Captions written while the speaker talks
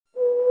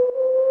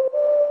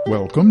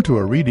Welcome to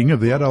a reading of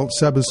the Adult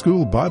Sabbath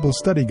School Bible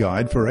Study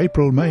Guide for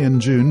April, May and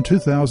June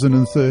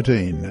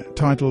 2013,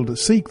 titled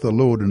Seek the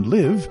Lord and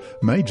Live,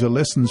 Major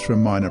Lessons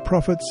from Minor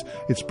Prophets.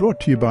 It's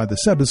brought to you by the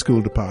Sabbath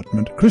School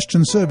Department,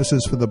 Christian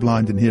Services for the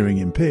Blind and Hearing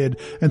Impaired,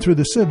 and through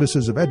the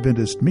services of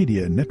Adventist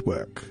Media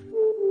Network.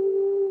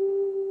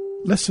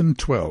 Lesson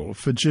 12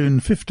 for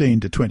June 15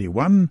 to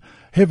 21,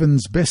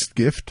 Heaven's Best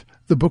Gift,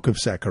 the Book of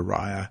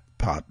Zechariah,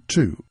 Part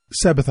 2,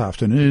 Sabbath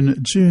afternoon,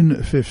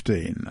 June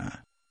 15.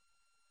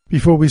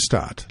 Before we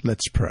start,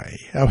 let's pray.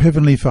 Our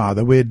Heavenly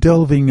Father, we're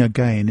delving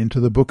again into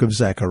the book of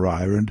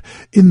Zechariah, and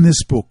in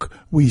this book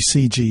we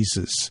see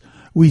Jesus.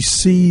 We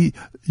see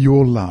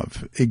your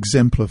love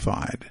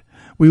exemplified.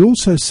 We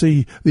also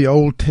see the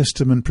Old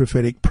Testament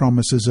prophetic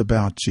promises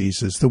about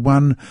Jesus, the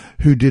one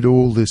who did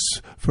all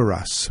this for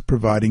us,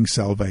 providing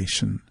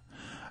salvation.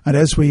 And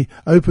as we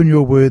open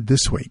your word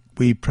this week,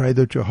 we pray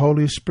that your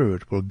Holy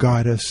Spirit will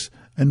guide us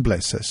and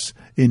bless us.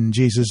 In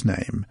Jesus'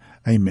 name,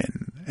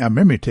 amen. Our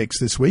memory text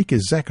this week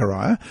is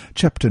Zechariah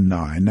chapter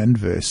 9 and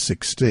verse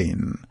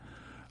 16.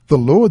 The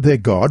Lord their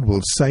God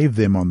will save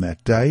them on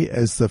that day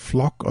as the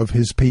flock of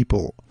his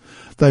people.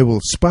 They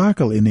will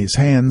sparkle in his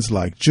hands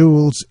like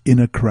jewels in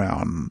a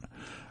crown.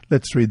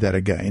 Let's read that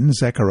again.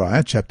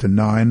 Zechariah chapter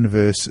 9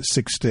 verse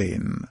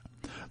 16.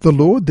 The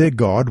Lord their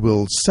God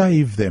will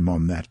save them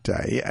on that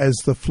day as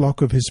the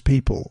flock of his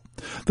people.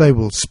 They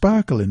will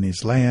sparkle in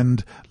his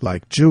land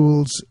like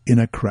jewels in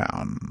a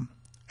crown.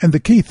 And the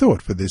key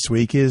thought for this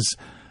week is,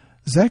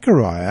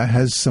 Zechariah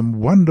has some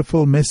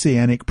wonderful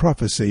messianic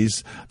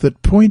prophecies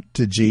that point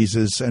to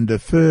Jesus and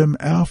affirm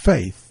our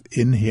faith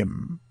in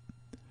him.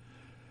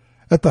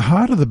 At the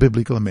heart of the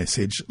biblical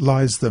message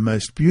lies the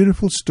most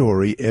beautiful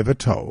story ever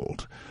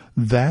told,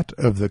 that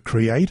of the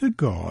Creator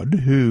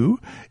God who,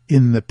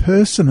 in the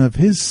person of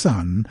his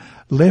Son,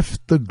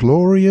 left the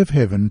glory of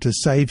heaven to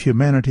save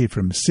humanity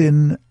from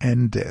sin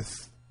and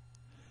death.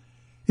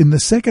 In the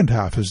second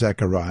half of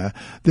Zechariah,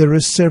 there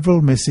are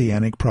several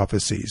messianic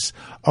prophecies,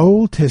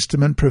 Old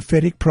Testament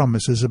prophetic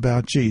promises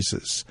about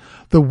Jesus,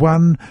 the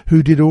one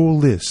who did all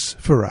this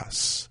for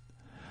us.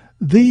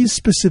 These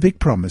specific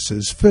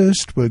promises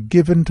first were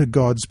given to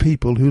God's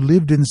people who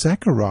lived in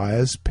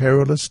Zechariah's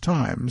perilous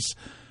times,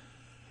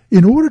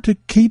 in order to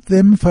keep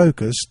them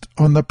focused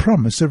on the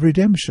promise of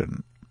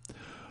redemption.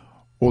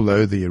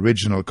 Although the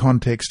original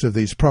context of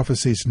these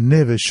prophecies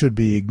never should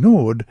be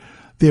ignored,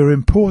 their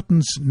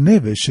importance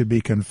never should be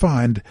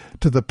confined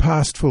to the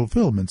past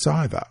fulfillments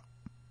either.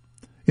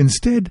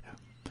 Instead,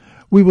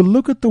 we will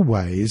look at the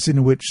ways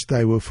in which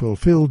they were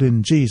fulfilled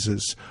in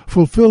Jesus,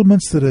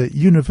 fulfillments that are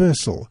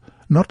universal,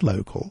 not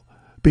local,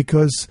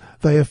 because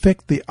they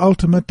affect the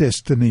ultimate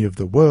destiny of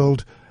the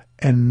world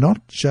and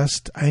not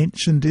just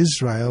ancient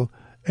Israel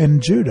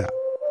and Judah.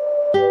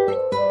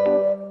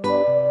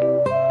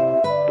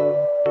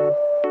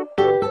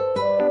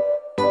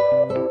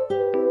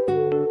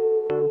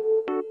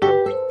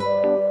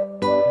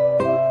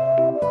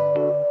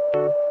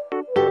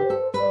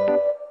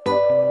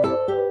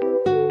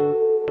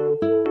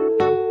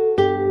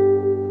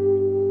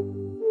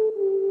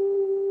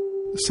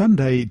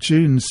 Sunday,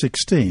 June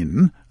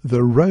 16,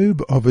 The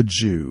Robe of a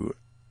Jew.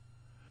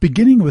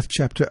 Beginning with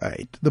chapter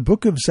 8, the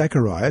book of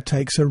Zechariah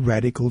takes a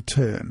radical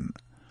turn.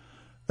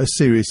 A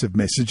series of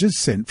messages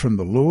sent from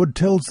the Lord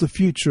tells the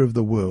future of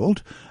the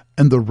world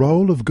and the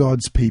role of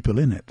God's people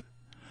in it.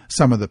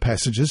 Some of the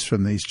passages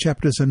from these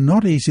chapters are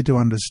not easy to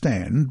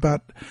understand,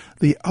 but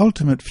the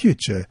ultimate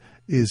future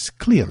is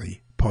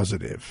clearly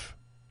positive.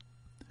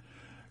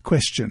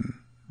 Question.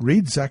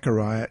 Read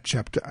Zechariah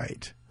chapter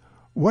 8.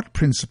 What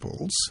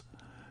principles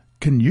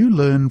can you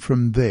learn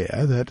from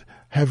there that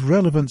have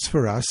relevance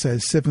for us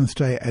as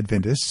Seventh-day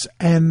Adventists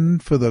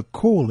and for the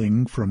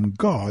calling from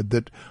God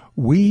that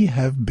we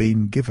have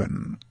been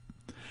given?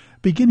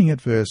 Beginning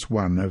at verse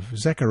 1 of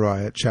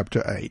Zechariah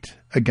chapter 8,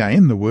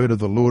 again the word of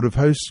the Lord of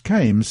hosts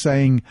came,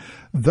 saying,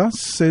 Thus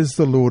says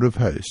the Lord of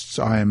hosts,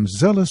 I am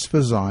zealous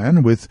for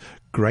Zion with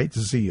great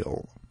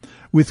zeal.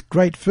 With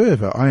great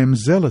fervour I am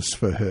zealous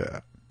for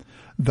her.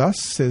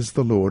 Thus says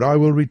the Lord, I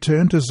will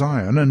return to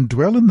Zion and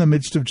dwell in the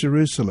midst of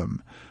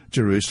Jerusalem.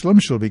 Jerusalem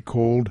shall be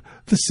called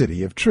the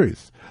city of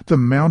truth, the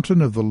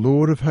mountain of the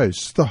Lord of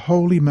hosts, the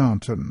holy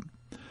mountain.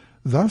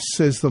 Thus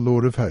says the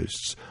Lord of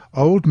hosts,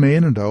 old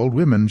men and old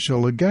women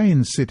shall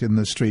again sit in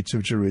the streets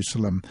of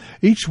Jerusalem,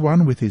 each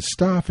one with his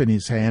staff in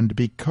his hand,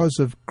 because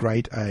of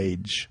great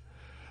age.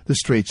 The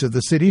streets of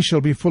the city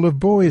shall be full of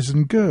boys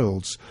and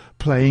girls,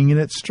 playing in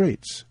its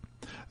streets.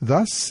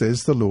 Thus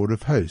says the Lord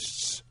of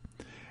hosts,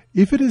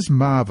 If it is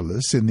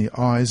marvellous in the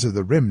eyes of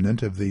the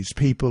remnant of these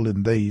people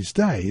in these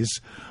days,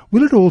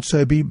 will it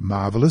also be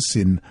marvellous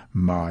in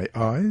my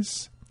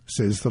eyes?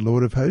 Says the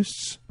Lord of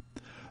hosts.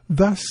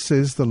 Thus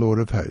says the Lord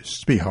of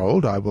hosts,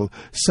 Behold, I will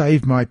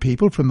save my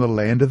people from the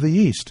land of the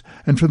east,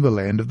 and from the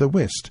land of the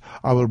west.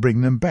 I will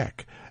bring them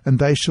back, and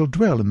they shall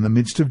dwell in the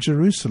midst of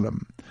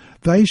Jerusalem.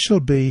 They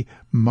shall be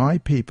my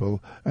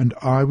people, and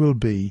I will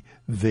be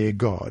their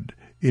God,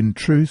 in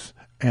truth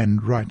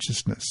and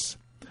righteousness.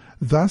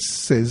 Thus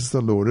says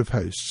the Lord of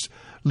hosts,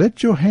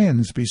 Let your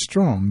hands be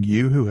strong,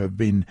 you who have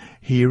been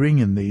hearing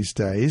in these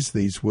days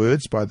these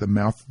words by the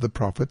mouth of the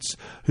prophets,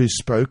 who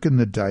spoke in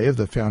the day of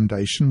the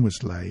foundation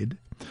was laid,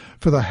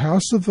 for the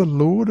house of the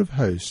Lord of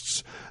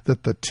hosts,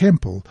 that the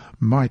temple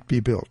might be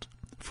built.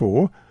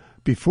 For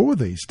before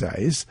these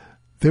days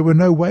there were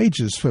no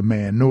wages for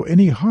man, nor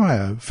any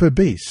hire for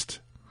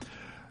beast.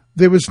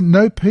 There was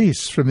no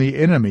peace from the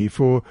enemy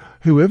for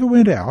whoever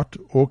went out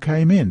or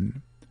came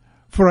in.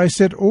 For I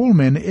set all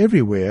men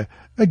everywhere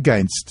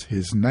against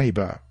his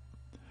neighbour.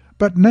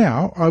 But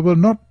now I will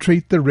not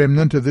treat the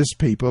remnant of this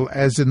people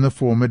as in the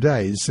former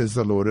days, says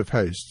the Lord of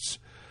hosts.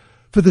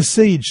 For the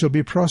seed shall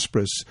be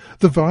prosperous,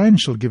 the vine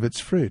shall give its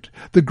fruit,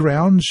 the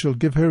ground shall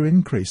give her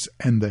increase,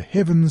 and the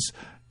heavens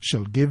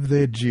shall give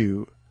their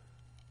due.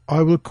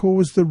 I will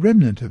cause the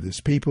remnant of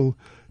this people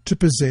to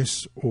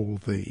possess all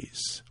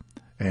these.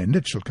 And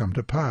it shall come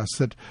to pass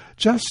that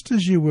just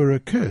as you were a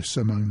curse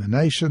among the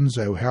nations,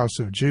 O house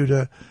of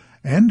Judah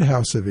and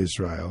house of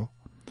Israel,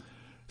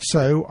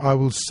 so I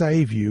will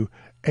save you,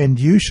 and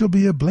you shall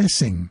be a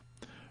blessing.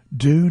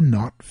 Do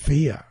not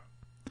fear.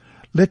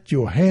 Let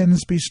your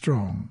hands be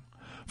strong.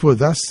 For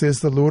thus says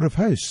the Lord of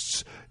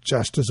hosts,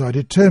 just as I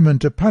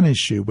determined to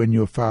punish you when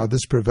your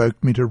fathers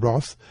provoked me to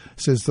wrath,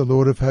 says the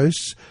Lord of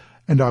hosts,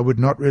 and I would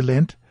not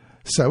relent,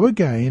 so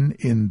again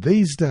in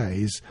these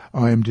days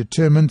I am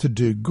determined to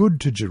do good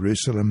to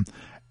Jerusalem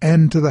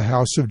and to the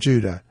house of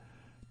Judah.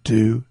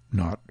 Do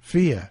not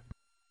fear.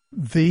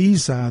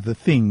 These are the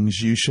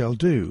things you shall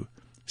do.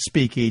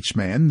 Speak each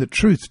man the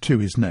truth to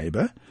his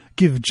neighbour.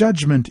 Give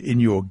judgment in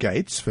your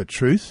gates for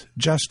truth,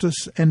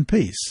 justice, and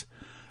peace.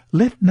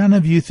 Let none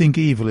of you think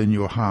evil in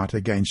your heart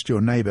against your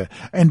neighbour,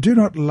 and do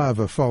not love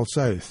a false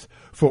oath,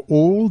 for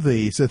all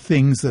these are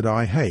things that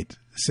I hate,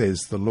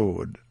 says the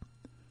Lord.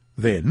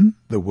 Then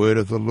the word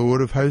of the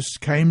Lord of hosts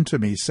came to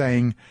me,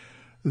 saying,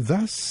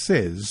 Thus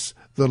says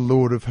the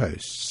Lord of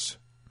hosts,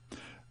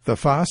 the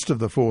fast of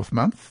the 4th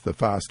month, the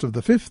fast of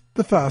the 5th,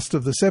 the fast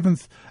of the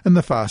 7th, and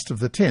the fast of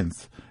the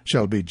 10th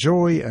shall be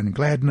joy and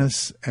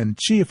gladness and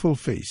cheerful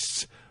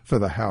feasts for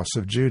the house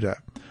of Judah.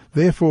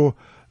 Therefore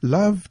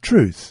love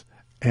truth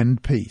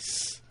and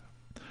peace.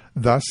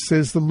 Thus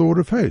says the Lord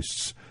of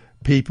hosts,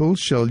 people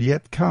shall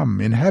yet come,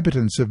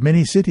 inhabitants of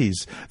many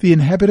cities. The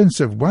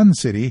inhabitants of one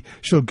city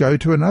shall go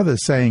to another,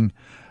 saying,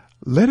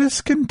 Let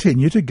us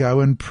continue to go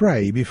and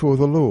pray before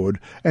the Lord,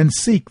 and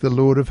seek the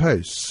Lord of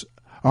hosts.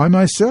 I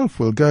myself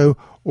will go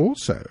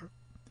also.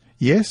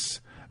 Yes,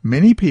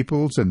 many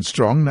peoples and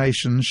strong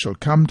nations shall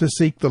come to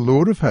seek the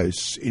Lord of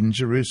hosts in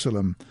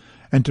Jerusalem,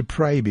 and to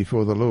pray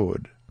before the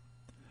Lord.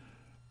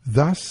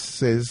 Thus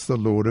says the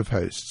Lord of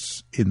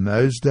hosts, in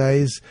those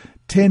days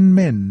 10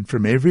 men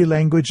from every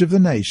language of the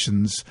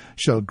nations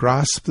shall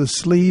grasp the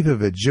sleeve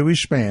of a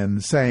Jewish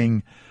man,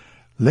 saying,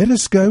 Let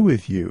us go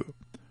with you,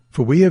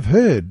 for we have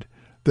heard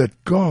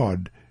that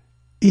God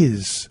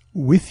is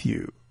with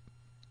you.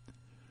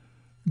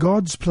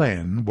 God's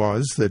plan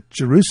was that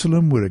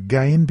Jerusalem would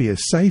again be a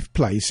safe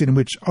place in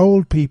which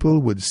old people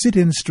would sit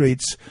in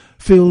streets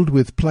filled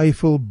with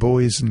playful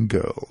boys and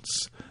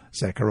girls.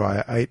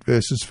 Zechariah 8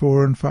 verses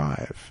 4 and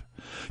 5.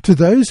 To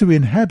those who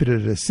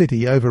inhabited a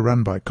city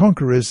overrun by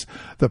conquerors,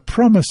 the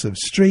promise of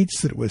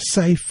streets that were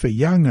safe for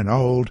young and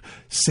old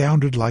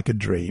sounded like a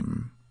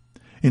dream.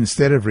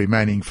 Instead of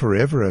remaining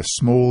forever a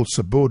small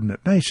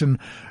subordinate nation,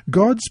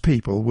 God's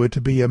people were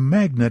to be a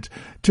magnet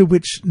to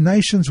which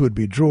nations would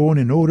be drawn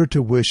in order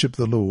to worship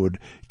the Lord,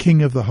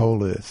 King of the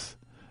whole earth.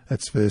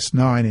 That's verse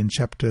 9 in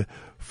chapter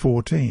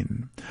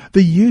 14.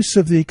 The use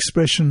of the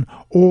expression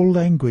all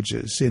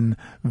languages in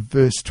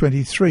verse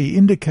 23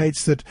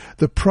 indicates that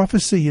the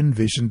prophecy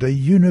envisioned a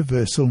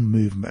universal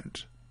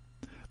movement.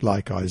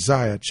 Like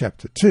Isaiah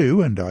chapter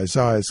 2 and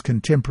Isaiah's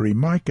contemporary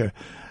Micah,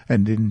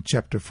 and in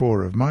chapter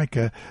 4 of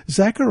Micah,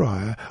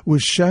 Zechariah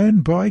was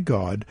shown by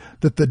God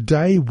that the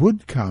day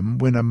would come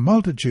when a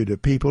multitude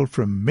of people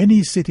from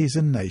many cities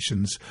and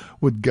nations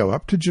would go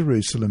up to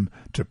Jerusalem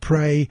to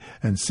pray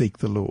and seek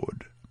the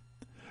Lord.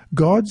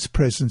 God's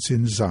presence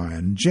in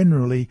Zion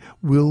generally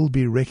will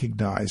be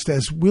recognized,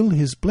 as will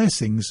his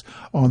blessings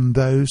on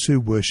those who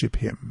worship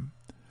him.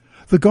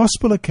 The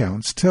Gospel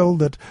accounts tell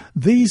that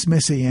these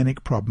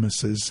messianic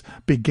promises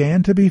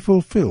began to be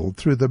fulfilled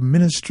through the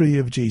ministry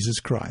of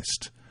Jesus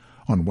Christ.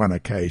 On one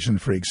occasion,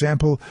 for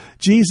example,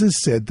 Jesus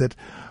said that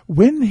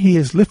when he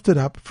is lifted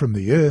up from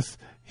the earth,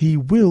 he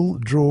will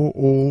draw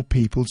all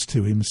peoples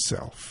to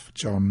himself.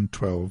 John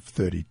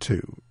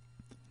 12:32.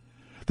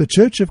 The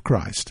Church of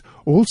Christ,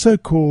 also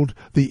called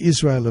the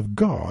Israel of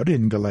God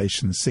in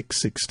Galatians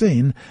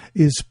 6:16,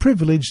 is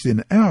privileged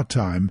in our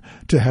time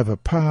to have a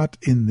part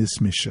in this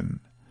mission.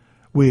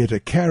 We are to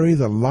carry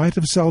the light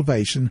of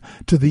salvation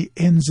to the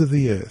ends of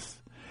the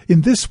earth.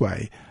 In this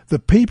way, the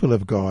people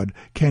of God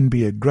can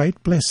be a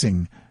great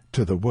blessing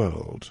to the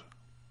world.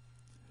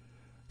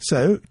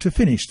 So, to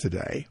finish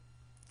today,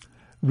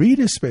 read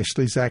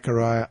especially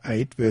Zechariah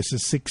 8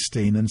 verses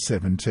 16 and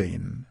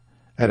 17.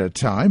 At a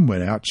time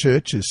when our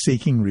church is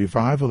seeking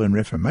revival and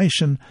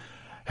reformation,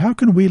 how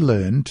can we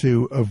learn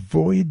to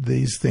avoid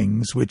these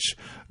things which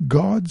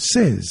God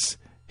says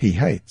he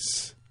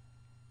hates.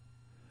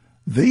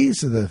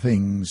 These are the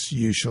things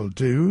you shall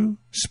do.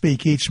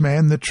 Speak each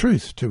man the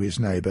truth to his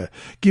neighbour.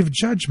 Give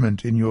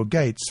judgment in your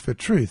gates for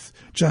truth,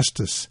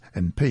 justice,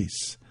 and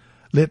peace.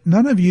 Let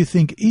none of you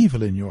think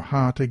evil in your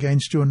heart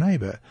against your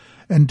neighbour,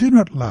 and do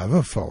not love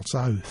a false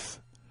oath.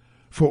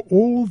 For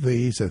all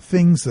these are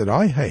things that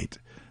I hate,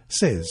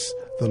 says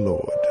the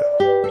Lord.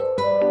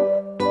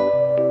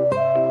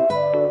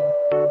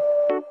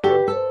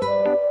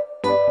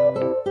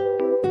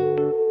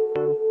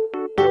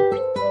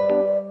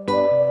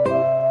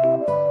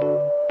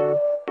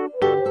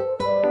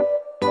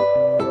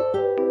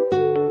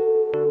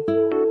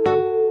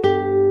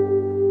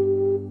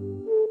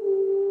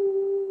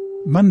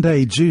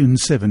 Monday, June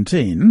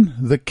 17,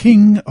 the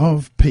King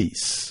of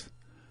Peace.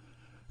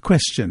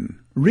 Question.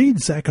 Read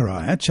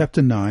Zechariah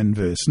chapter 9,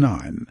 verse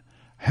 9.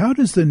 How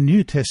does the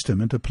New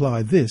Testament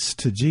apply this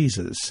to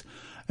Jesus?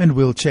 And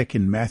we'll check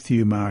in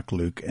Matthew, Mark,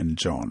 Luke, and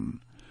John.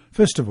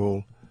 First of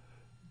all,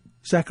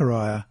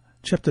 Zechariah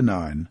chapter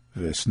 9,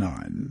 verse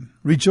 9.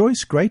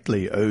 Rejoice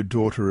greatly, O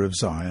daughter of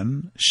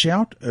Zion.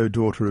 Shout, O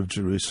daughter of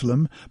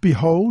Jerusalem.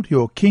 Behold,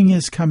 your king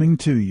is coming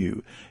to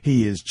you.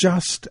 He is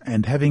just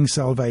and having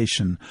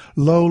salvation,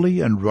 lowly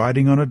and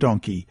riding on a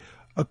donkey,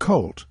 a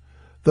colt,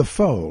 the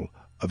foal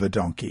of a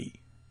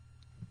donkey.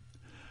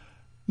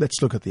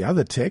 Let's look at the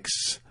other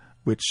texts,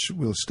 which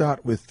we'll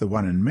start with the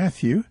one in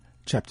Matthew,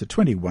 chapter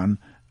 21,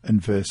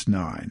 and verse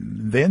 9.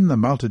 Then the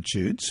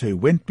multitudes who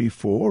went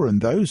before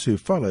and those who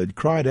followed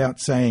cried out,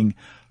 saying,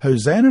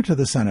 Hosanna to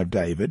the Son of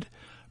David!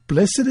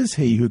 Blessed is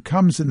he who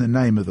comes in the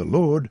name of the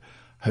Lord!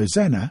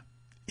 Hosanna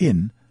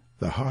in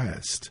the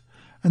highest.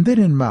 And then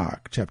in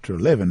Mark chapter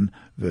 11,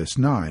 verse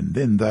 9,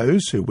 Then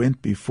those who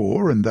went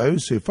before and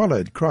those who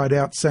followed cried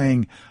out,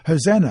 saying,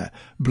 Hosanna!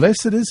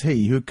 Blessed is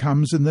he who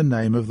comes in the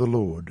name of the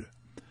Lord!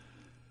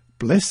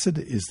 Blessed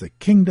is the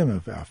kingdom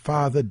of our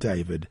father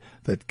David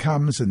that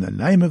comes in the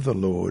name of the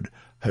Lord.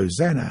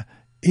 Hosanna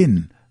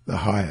in the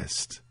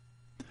highest.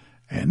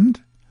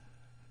 And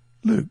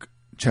Luke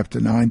chapter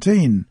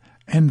 19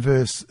 and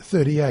verse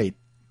 38,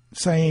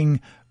 saying,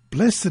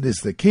 Blessed is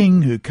the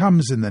King who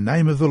comes in the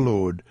name of the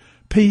Lord.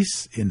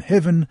 Peace in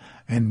heaven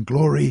and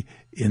glory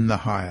in the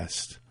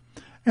highest.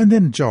 And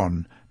then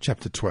John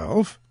chapter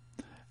 12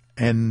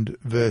 and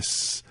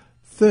verse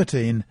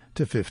 13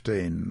 to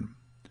 15.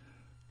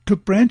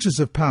 Took branches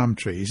of palm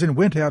trees and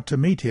went out to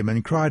meet him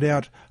and cried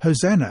out,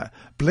 Hosanna!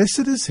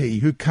 Blessed is he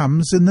who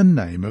comes in the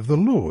name of the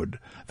Lord,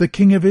 the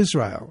King of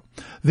Israel.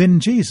 Then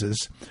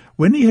Jesus,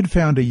 when he had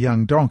found a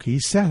young donkey,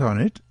 sat on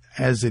it,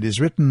 as it is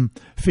written,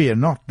 Fear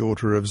not,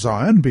 daughter of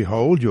Zion,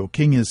 behold, your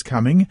king is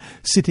coming,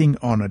 sitting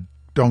on a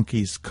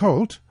donkey's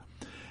colt.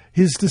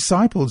 His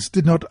disciples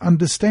did not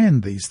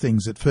understand these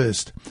things at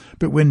first,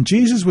 but when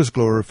Jesus was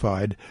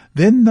glorified,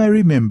 then they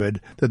remembered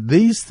that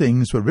these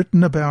things were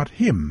written about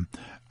him,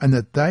 and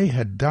that they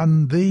had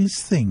done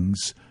these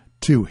things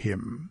to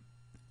him.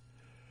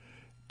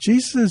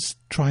 Jesus'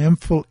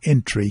 triumphal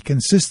entry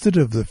consisted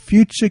of the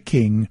future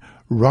king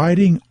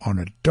riding on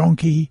a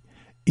donkey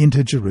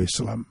into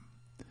Jerusalem.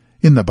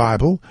 In the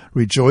Bible,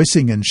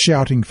 rejoicing and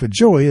shouting for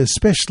joy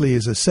especially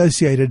is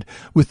associated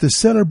with the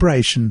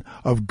celebration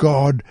of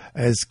God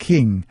as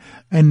King,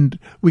 and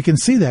we can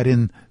see that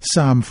in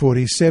Psalm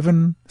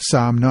 47,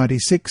 Psalm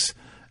 96,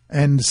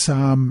 and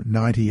Psalm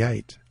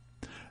 98.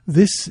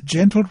 This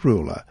gentle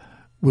ruler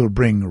will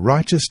bring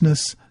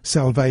righteousness,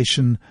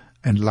 salvation,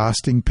 and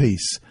lasting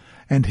peace,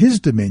 and his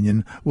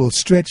dominion will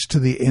stretch to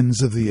the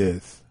ends of the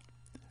earth.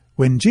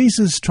 When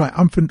Jesus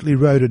triumphantly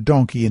rode a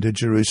donkey into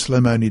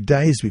Jerusalem only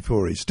days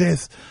before his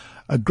death,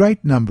 a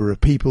great number of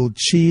people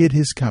cheered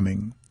his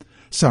coming.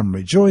 Some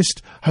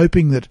rejoiced,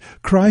 hoping that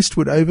Christ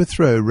would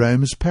overthrow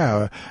Rome's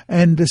power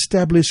and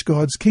establish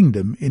God's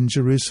kingdom in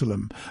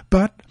Jerusalem.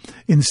 But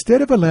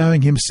instead of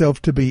allowing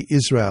himself to be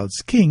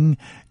Israel's king,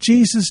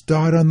 Jesus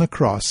died on the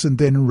cross and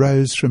then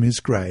rose from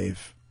his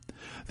grave.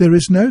 There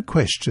is no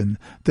question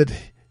that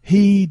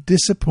he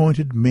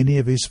disappointed many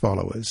of his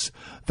followers,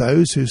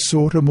 those who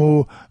sought a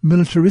more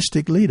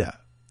militaristic leader.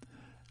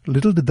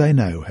 Little did they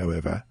know,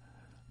 however,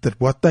 that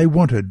what they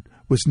wanted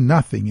was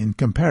nothing in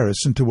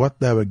comparison to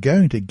what they were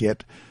going to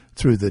get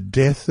through the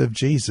death of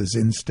Jesus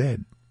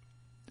instead.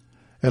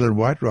 Ellen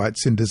White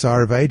writes in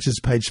Desire of Ages,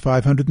 page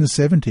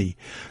 570,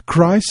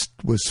 Christ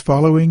was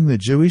following the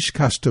Jewish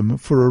custom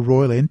for a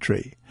royal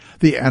entry.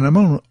 The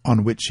animal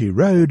on which he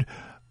rode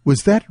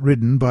was that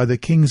ridden by the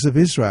kings of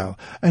Israel,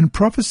 and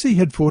prophecy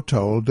had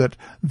foretold that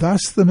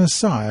thus the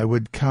Messiah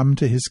would come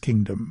to his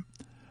kingdom.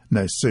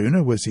 No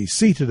sooner was he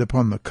seated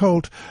upon the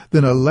colt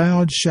than a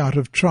loud shout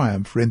of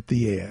triumph rent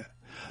the air.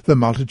 The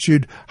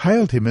multitude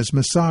hailed him as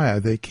Messiah,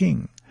 their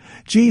king.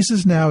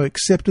 Jesus now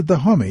accepted the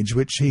homage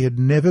which he had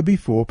never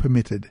before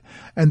permitted,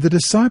 and the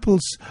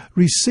disciples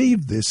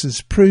received this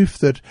as proof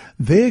that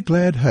their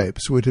glad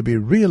hopes were to be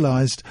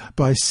realized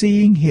by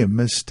seeing him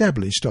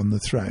established on the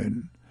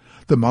throne.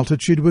 The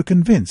multitude were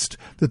convinced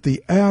that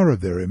the hour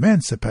of their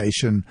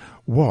emancipation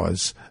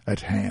was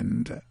at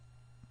hand.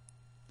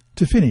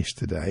 To finish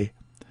today,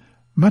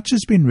 much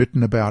has been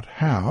written about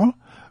how,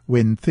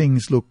 when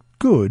things look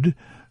good,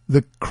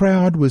 The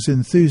crowd was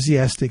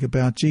enthusiastic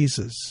about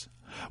Jesus.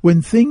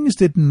 When things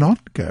did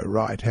not go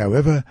right,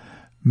 however,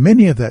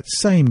 many of that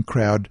same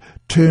crowd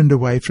turned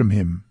away from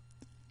him,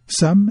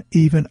 some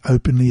even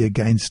openly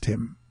against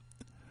him.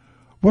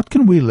 What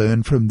can we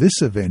learn from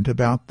this event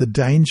about the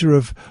danger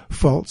of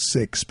false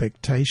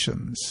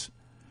expectations?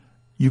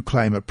 You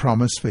claim a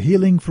promise for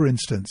healing, for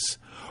instance,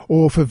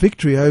 or for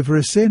victory over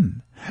a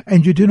sin,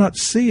 and you do not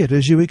see it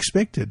as you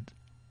expected.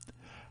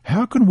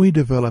 How can we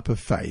develop a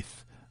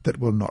faith that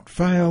will not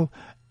fail,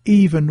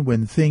 even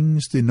when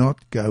things do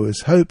not go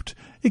as hoped,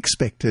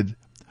 expected,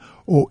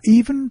 or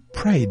even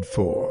prayed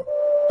for?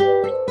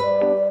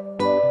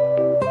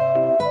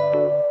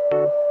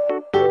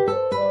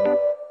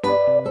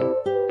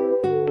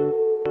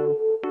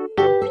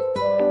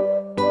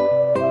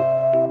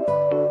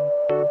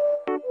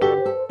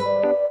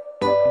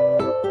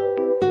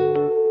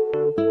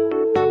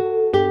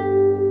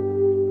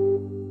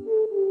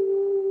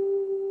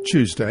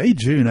 Tuesday,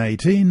 June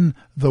 18,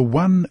 The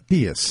One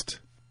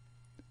Pierced.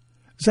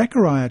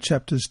 Zechariah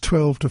chapters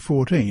 12 to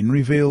 14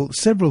 reveal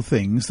several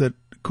things that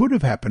could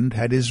have happened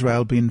had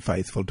Israel been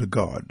faithful to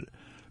God.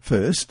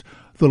 First,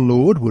 the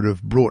Lord would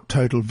have brought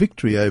total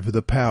victory over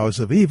the powers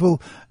of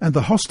evil and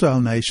the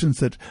hostile nations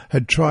that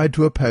had tried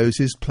to oppose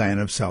his plan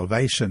of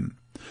salvation,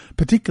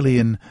 particularly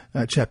in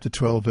chapter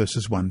 12,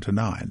 verses 1 to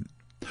 9.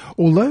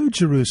 Although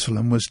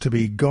Jerusalem was to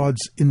be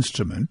God's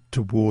instrument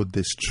toward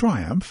this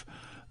triumph,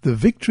 the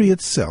victory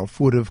itself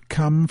would have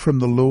come from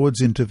the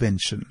Lord's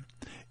intervention.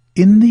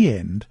 In the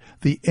end,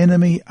 the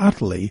enemy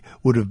utterly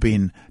would have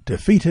been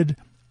defeated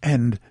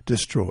and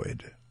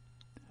destroyed.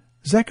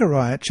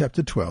 Zechariah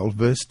chapter 12,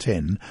 verse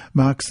 10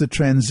 marks the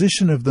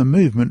transition of the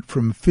movement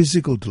from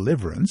physical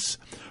deliverance,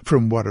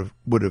 from what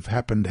would have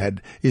happened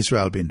had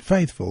Israel been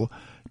faithful,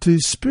 to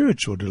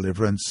spiritual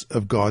deliverance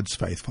of God's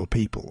faithful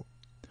people.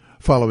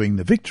 Following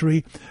the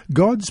victory,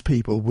 God's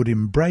people would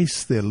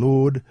embrace their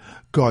Lord.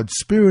 God's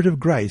spirit of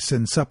grace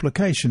and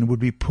supplication would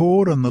be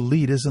poured on the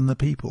leaders and the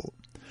people.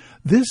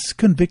 This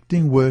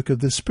convicting work of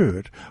the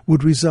Spirit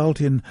would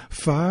result in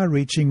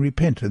far-reaching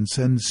repentance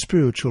and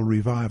spiritual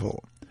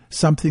revival,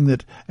 something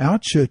that our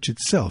church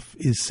itself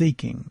is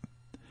seeking.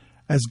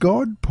 As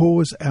God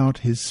pours out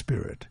his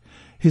Spirit,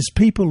 his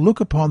people look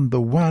upon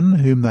the one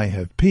whom they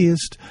have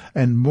pierced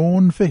and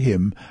mourn for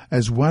him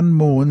as one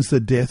mourns the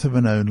death of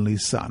an only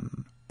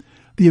son.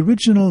 The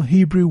original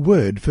Hebrew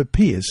word for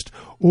pierced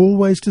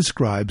always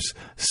describes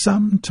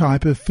some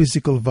type of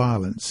physical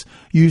violence,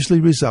 usually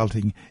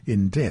resulting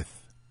in death.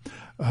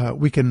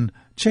 We can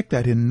check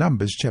that in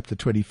Numbers chapter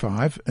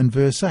 25 and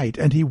verse 8.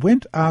 And he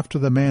went after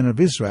the man of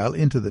Israel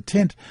into the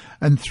tent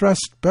and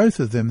thrust both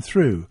of them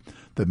through,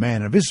 the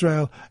man of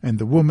Israel and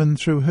the woman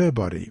through her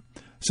body.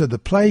 So the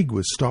plague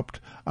was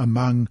stopped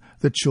among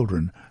the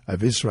children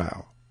of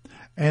Israel.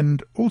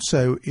 And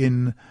also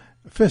in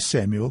 1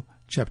 Samuel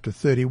chapter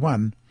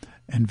 31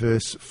 and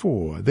verse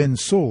 4, Then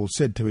Saul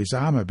said to his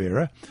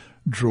armour-bearer,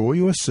 Draw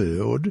your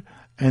sword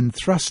and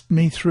thrust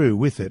me through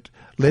with it,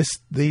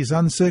 lest these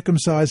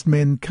uncircumcised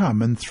men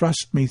come and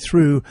thrust me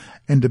through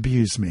and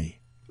abuse me.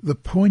 The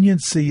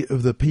poignancy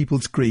of the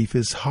people's grief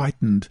is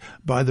heightened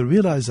by the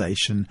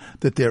realization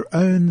that their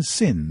own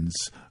sins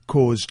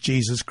caused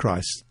Jesus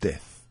Christ's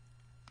death.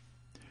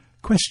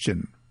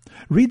 Question.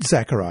 Read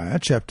Zechariah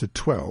chapter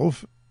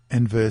 12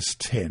 and verse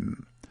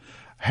 10.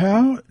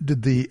 How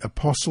did the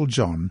Apostle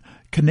John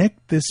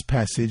connect this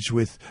passage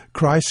with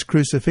Christ's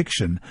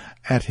crucifixion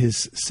at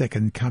his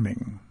second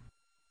coming?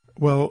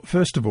 Well,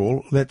 first of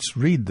all, let's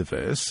read the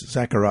verse,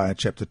 Zechariah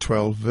chapter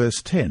 12,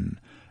 verse 10.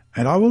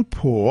 And I will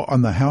pour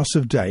on the house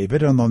of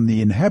David and on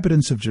the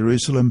inhabitants of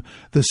Jerusalem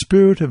the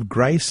spirit of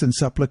grace and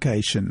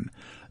supplication.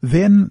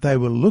 Then they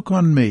will look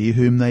on me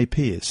whom they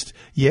pierced.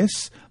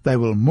 Yes, they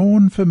will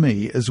mourn for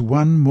me as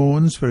one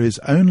mourns for his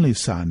only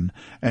son,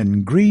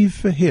 and grieve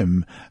for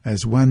him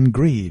as one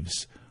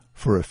grieves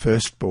for a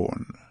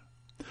firstborn.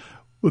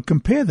 We'll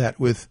compare that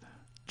with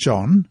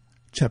John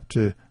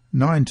chapter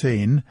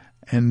 19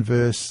 and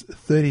verse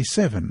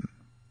 37.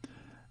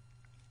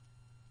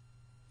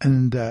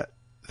 And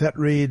that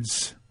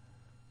reads,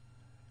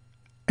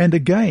 And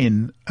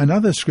again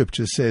another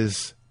scripture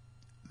says,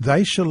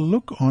 They shall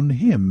look on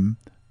him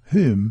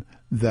whom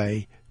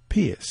they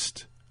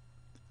pierced.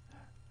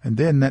 And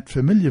then that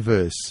familiar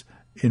verse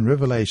in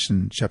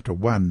Revelation chapter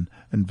 1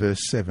 and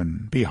verse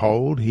 7,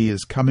 Behold, he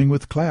is coming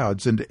with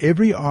clouds, and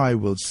every eye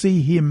will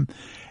see him,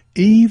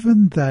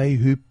 even they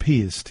who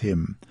pierced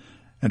him,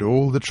 and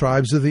all the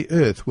tribes of the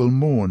earth will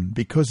mourn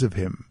because of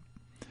him.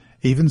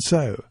 Even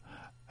so,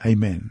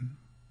 Amen.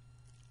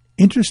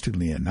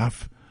 Interestingly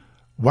enough,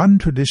 one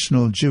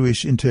traditional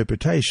Jewish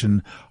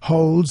interpretation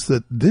holds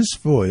that this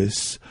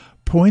voice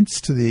points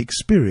to the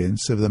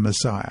experience of the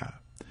Messiah.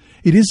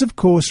 It is, of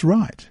course,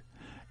 right.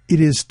 It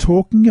is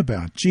talking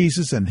about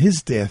Jesus and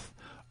his death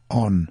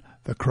on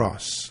the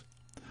cross.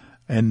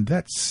 And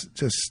that's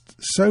just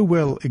so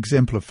well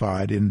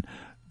exemplified in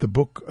the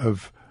book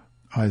of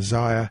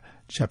Isaiah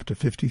chapter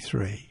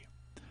 53.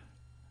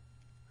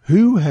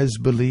 Who has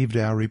believed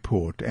our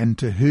report, and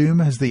to whom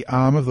has the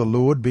arm of the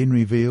Lord been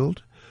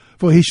revealed?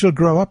 For he shall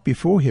grow up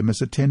before him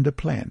as a tender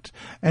plant,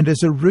 and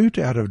as a root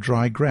out of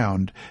dry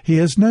ground. He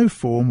has no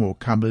form or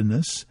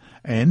comeliness,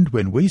 and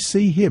when we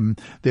see him,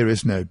 there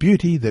is no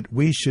beauty that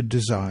we should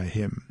desire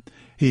him.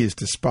 He is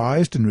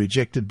despised and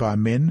rejected by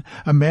men,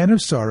 a man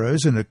of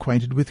sorrows and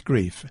acquainted with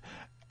grief.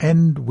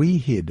 And we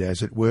hid,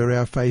 as it were,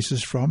 our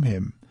faces from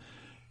him.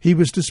 He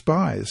was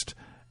despised,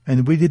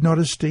 and we did not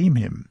esteem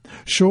him.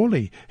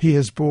 Surely he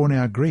has borne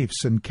our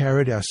griefs and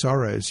carried our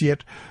sorrows,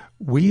 yet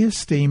we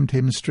esteemed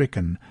him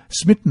stricken,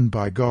 smitten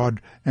by God,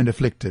 and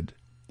afflicted.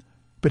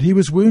 But he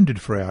was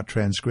wounded for our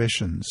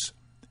transgressions.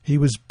 He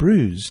was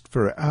bruised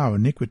for our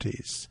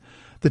iniquities.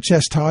 The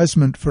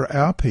chastisement for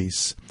our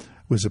peace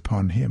was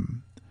upon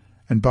him,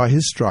 and by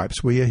his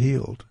stripes we are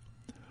healed.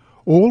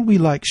 All we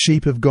like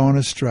sheep have gone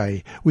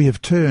astray. We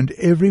have turned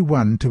every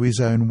one to his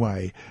own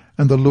way,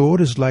 and the Lord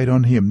has laid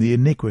on him the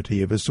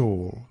iniquity of us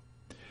all.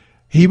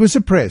 He was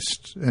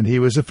oppressed, and he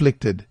was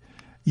afflicted,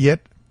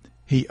 yet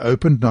he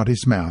opened not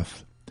his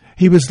mouth.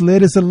 He was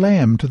led as a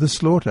lamb to the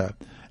slaughter,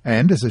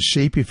 and as a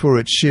sheep before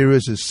its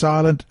shearers is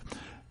silent,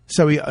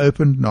 so he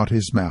opened not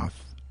his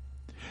mouth.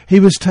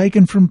 He was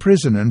taken from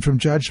prison and from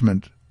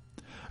judgment.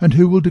 And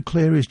who will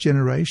declare his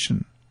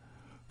generation?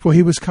 For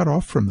he was cut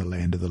off from the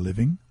land of the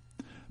living.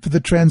 For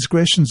the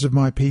transgressions of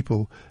my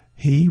people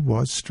he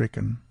was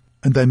stricken,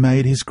 and they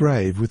made his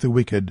grave with the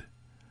wicked,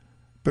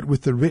 but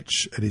with the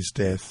rich at his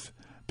death,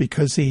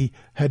 because he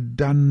had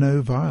done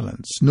no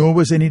violence, nor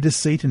was any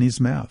deceit in his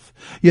mouth.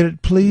 Yet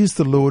it pleased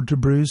the Lord to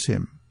bruise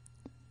him.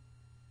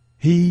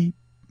 He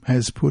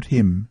has put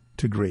him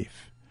to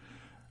grief.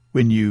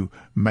 When you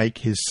make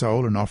his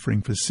soul an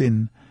offering for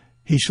sin,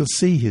 he shall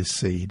see his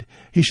seed,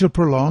 he shall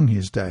prolong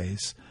his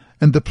days,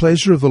 and the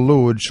pleasure of the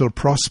Lord shall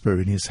prosper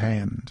in his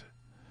hand.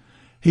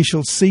 He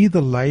shall see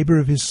the labour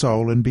of his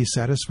soul and be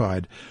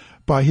satisfied.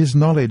 By his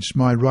knowledge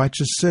my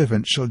righteous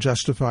servant shall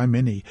justify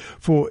many,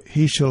 for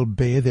he shall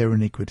bear their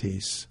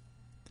iniquities.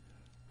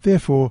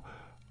 Therefore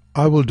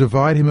I will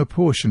divide him a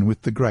portion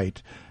with the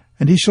great,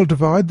 and he shall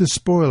divide the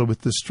spoil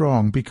with the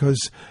strong,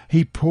 because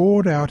he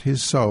poured out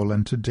his soul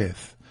unto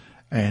death.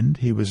 And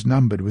he was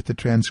numbered with the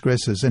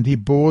transgressors, and he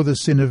bore the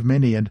sin of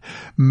many, and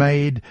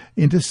made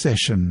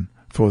intercession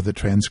for the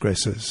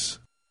transgressors.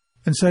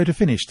 And so to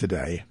finish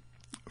today,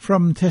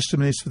 from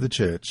Testimonies for the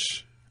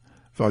Church,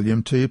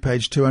 Volume 2,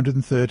 page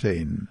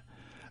 213.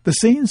 The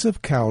scenes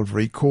of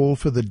Calvary call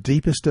for the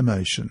deepest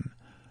emotion.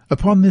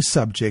 Upon this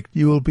subject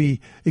you will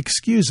be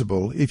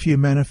excusable if you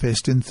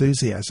manifest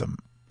enthusiasm.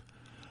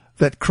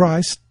 That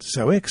Christ,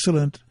 so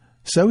excellent,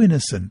 so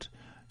innocent,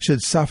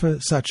 should suffer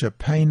such a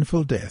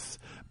painful death,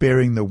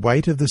 bearing the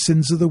weight of the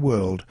sins of the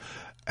world,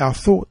 our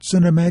thoughts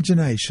and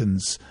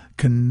imaginations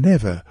can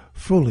never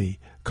fully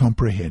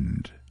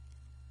comprehend.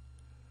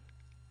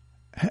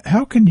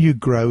 How can you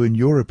grow in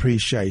your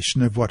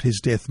appreciation of what his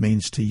death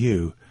means to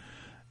you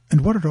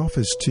and what it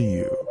offers to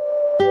you?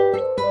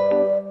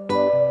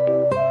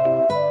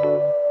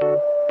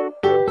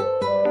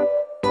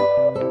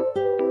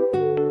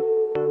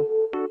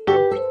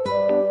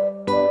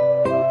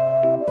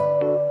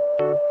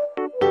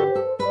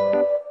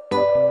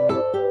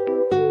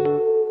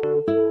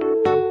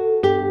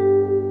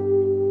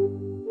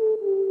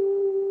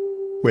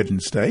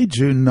 Wednesday,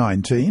 June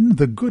 19,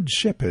 The Good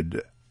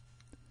Shepherd.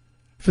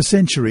 For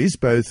centuries,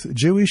 both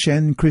Jewish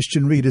and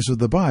Christian readers of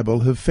the Bible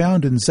have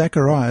found in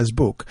Zechariah's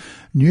book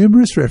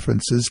numerous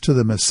references to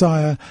the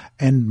Messiah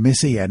and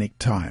Messianic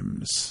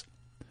times.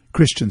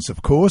 Christians,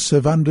 of course,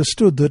 have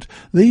understood that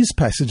these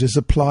passages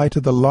apply to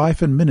the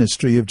life and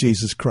ministry of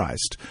Jesus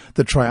Christ,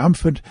 the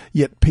triumphant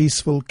yet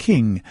peaceful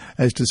King,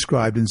 as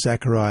described in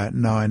Zechariah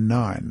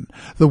 9:9,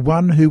 the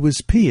one who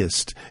was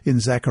pierced in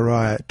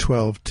Zechariah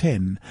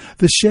 12:10,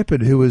 the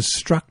shepherd who was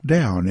struck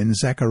down in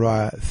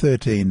Zechariah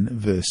 13,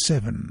 verse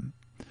 7.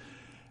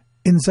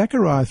 In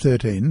Zechariah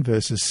 13,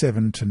 verses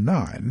 7 to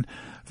 9,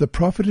 the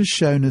prophet is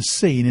shown a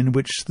scene in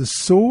which the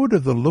sword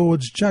of the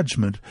Lord's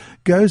judgment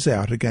goes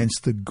out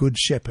against the good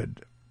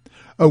shepherd.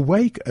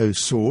 Awake, O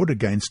sword,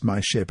 against my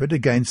shepherd,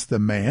 against the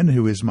man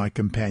who is my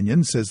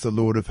companion, says the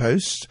Lord of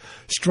hosts.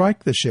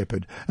 Strike the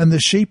shepherd, and the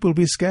sheep will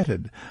be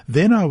scattered.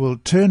 Then I will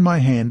turn my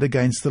hand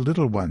against the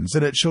little ones,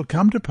 and it shall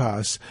come to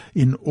pass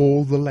in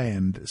all the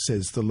land,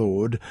 says the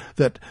Lord,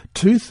 that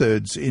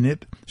 2/3 in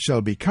it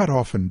shall be cut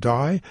off and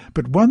die,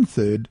 but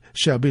 1/3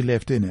 shall be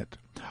left in it.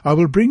 I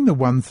will bring the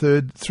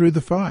 1/3 through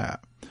the fire,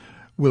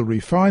 will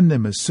refine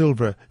them as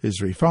silver is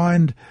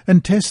refined,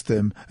 and test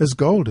them as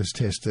gold is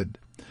tested.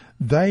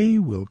 They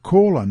will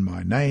call on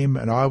my name,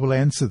 and I will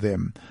answer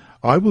them.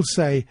 I will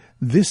say,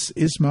 This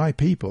is my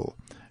people,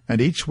 and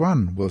each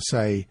one will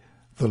say,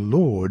 The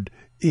Lord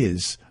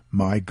is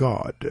my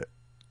God.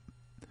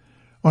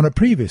 On a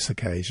previous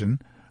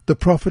occasion, the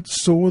prophet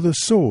saw the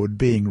sword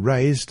being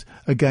raised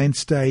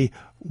against a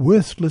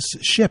worthless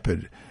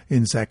shepherd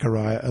in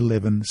Zechariah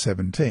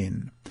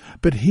 11:17.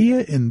 But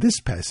here in this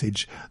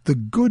passage, the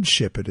good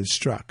shepherd is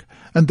struck,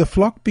 and the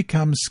flock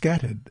becomes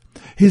scattered.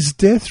 His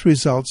death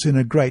results in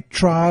a great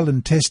trial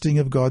and testing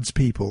of God's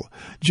people,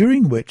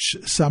 during which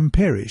some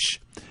perish,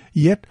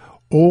 yet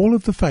all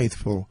of the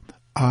faithful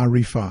are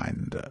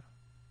refined.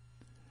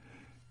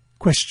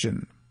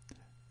 Question.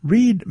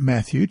 Read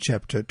Matthew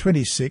chapter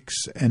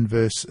 26 and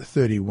verse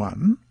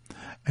 31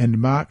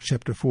 and Mark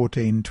chapter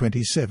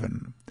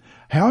 14:27.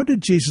 How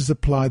did Jesus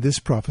apply this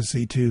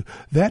prophecy to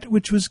that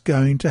which was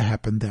going to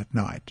happen that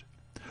night?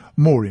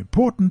 More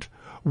important,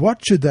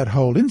 what should that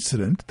whole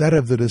incident, that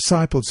of the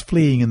disciples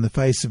fleeing in the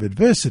face of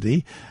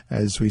adversity,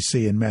 as we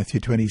see in Matthew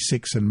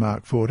 26 and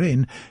Mark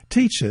 14,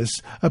 teach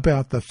us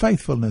about the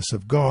faithfulness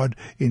of God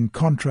in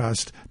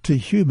contrast to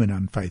human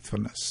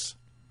unfaithfulness?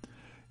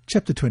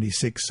 Chapter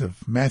 26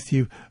 of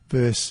Matthew,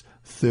 verse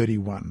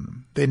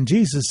 31. Then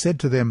Jesus said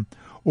to them,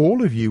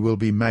 All of you will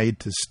be made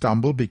to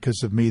stumble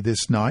because of me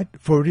this night,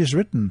 for it is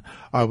written,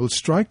 I will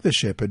strike the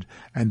shepherd,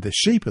 and the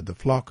sheep of the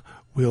flock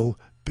will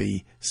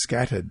be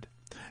scattered.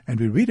 And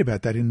we read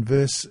about that in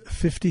verse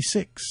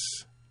 56.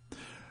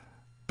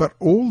 But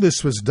all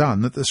this was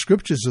done that the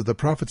scriptures of the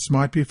prophets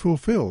might be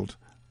fulfilled.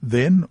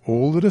 Then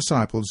all the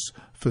disciples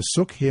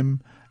forsook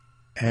him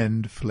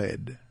and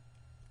fled.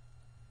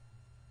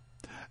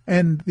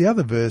 And the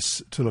other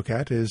verse to look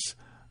at is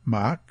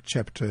Mark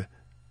chapter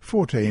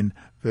 14,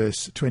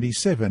 verse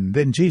 27.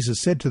 Then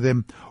Jesus said to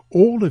them,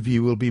 All of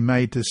you will be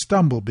made to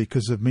stumble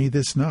because of me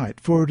this night,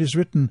 for it is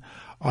written,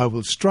 I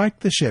will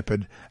strike the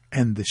shepherd,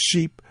 and the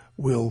sheep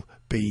will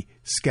be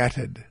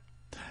scattered.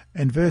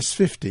 And verse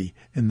 50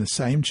 in the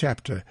same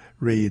chapter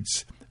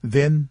reads,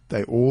 Then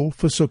they all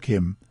forsook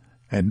him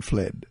and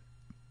fled.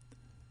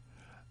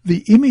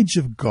 The image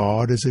of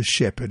God as a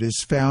shepherd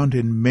is found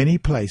in many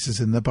places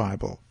in the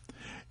Bible.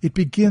 It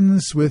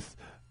begins with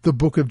the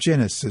book of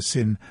Genesis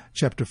in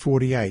chapter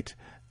 48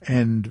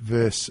 and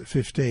verse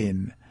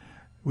 15,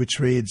 which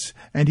reads,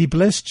 And he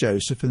blessed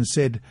Joseph and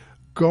said,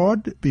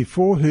 God,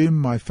 before whom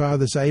my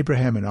fathers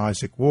Abraham and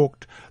Isaac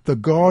walked, the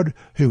God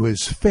who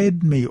has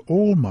fed me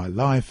all my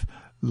life,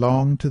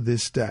 long to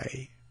this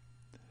day.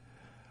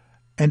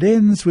 And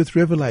ends with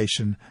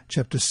Revelation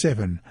chapter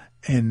 7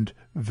 and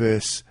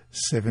verse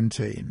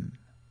 17,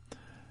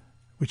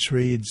 which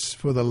reads,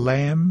 For the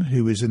Lamb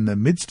who is in the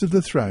midst of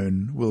the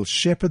throne will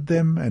shepherd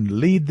them and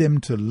lead them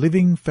to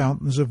living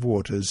fountains of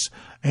waters,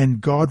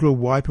 and God will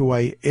wipe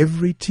away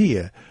every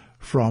tear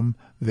from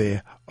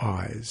their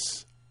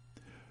eyes.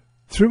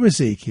 Through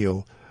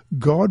Ezekiel,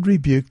 God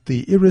rebuked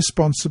the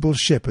irresponsible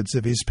shepherds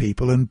of his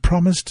people and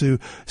promised to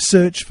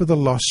search for the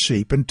lost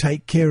sheep and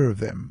take care of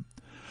them.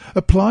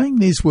 Applying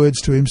these words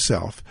to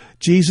himself,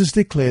 Jesus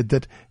declared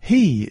that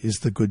he is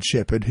the good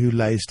shepherd who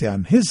lays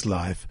down his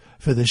life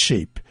for the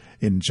sheep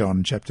in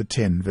John chapter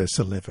 10, verse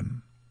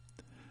 11.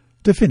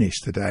 To finish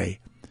the day,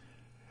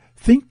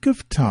 think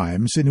of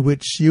times in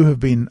which you have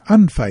been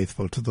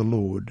unfaithful to the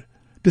Lord.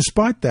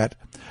 Despite that,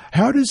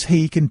 how does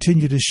he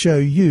continue to show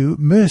you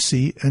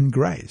mercy and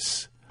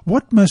grace?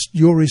 What must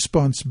your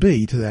response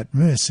be to that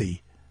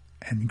mercy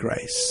and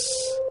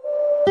grace?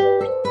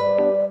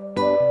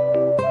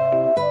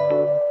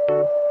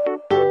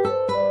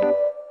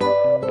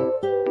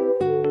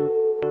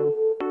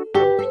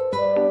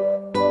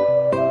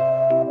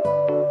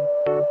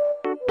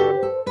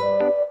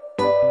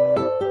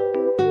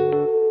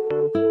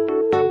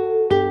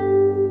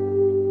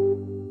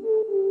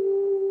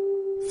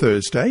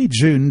 Thursday,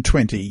 June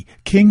 20,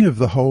 King of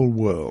the Whole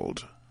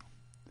World.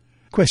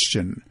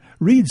 Question.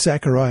 Read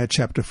Zechariah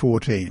chapter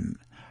 14.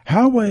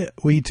 How are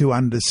we to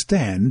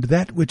understand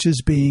that which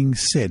is being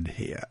said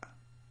here?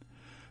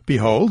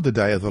 Behold, the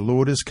day of the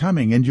Lord is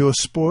coming, and your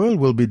spoil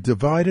will be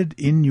divided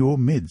in your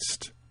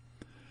midst.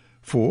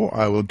 For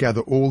I will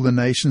gather all the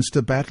nations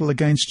to battle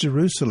against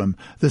Jerusalem.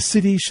 The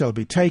city shall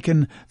be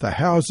taken, the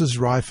houses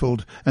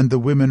rifled, and the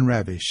women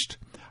ravished.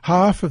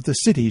 Half of the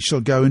city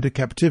shall go into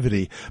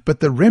captivity,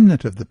 but the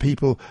remnant of the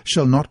people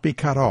shall not be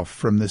cut off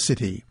from the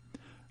city.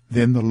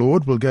 Then the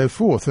Lord will go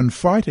forth and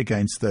fight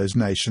against those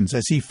nations,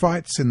 as he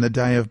fights in the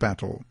day of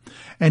battle.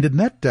 And in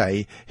that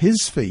day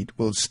his feet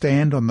will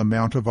stand on the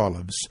Mount of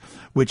Olives,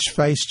 which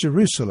face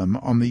Jerusalem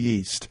on the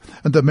east.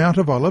 And the Mount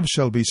of Olives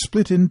shall be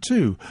split in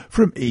two,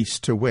 from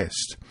east to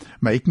west,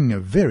 making a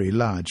very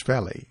large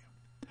valley.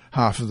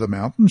 Half of the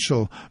mountain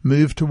shall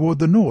move toward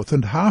the north,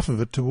 and half of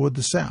it toward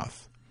the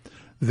south.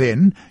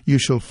 Then you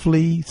shall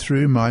flee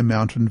through my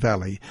mountain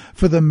valley,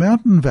 for the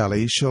mountain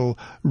valley shall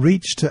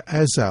reach to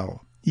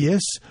Azal.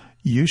 Yes,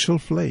 you shall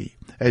flee,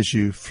 as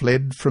you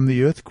fled from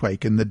the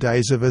earthquake in the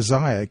days of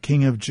Uzziah,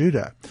 king of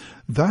Judah.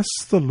 Thus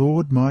the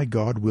Lord my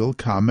God will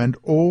come, and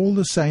all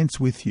the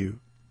saints with you.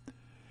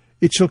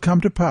 It shall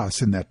come to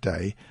pass in that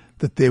day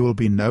that there will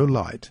be no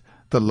light,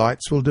 the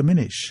lights will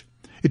diminish.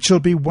 It shall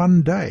be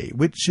one day,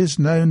 which is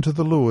known to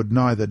the Lord,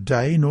 neither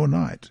day nor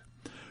night.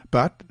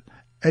 But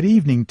at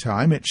evening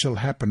time it shall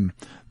happen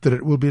that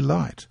it will be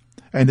light,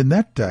 and in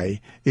that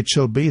day it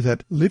shall be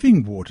that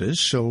living waters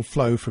shall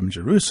flow from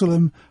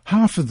Jerusalem,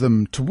 half of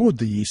them toward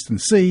the eastern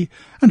sea,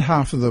 and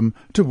half of them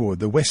toward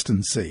the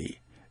western sea.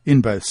 In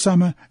both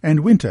summer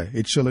and winter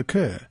it shall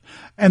occur.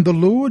 And the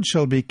Lord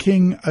shall be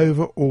king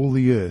over all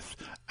the earth,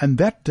 and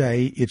that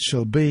day it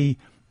shall be,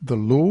 the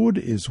Lord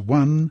is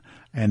one,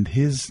 and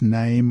his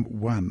name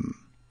one.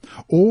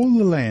 All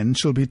the land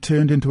shall be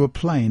turned into a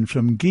plain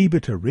from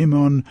Geba to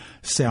Rimmon,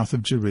 south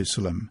of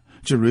Jerusalem.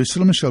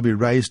 Jerusalem shall be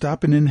raised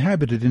up and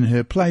inhabited in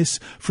her place,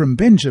 from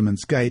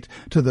Benjamin's gate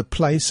to the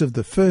place of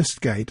the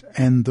first gate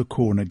and the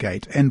corner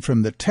gate, and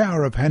from the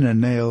tower of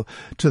Hananel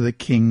to the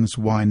king's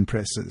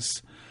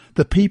winepresses.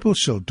 The people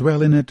shall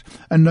dwell in it,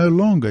 and no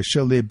longer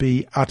shall there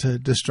be utter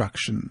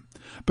destruction.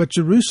 But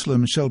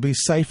Jerusalem shall be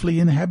safely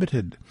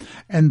inhabited,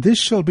 and this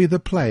shall be the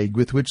plague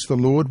with which the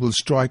Lord will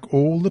strike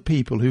all the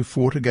people who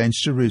fought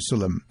against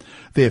Jerusalem.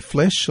 Their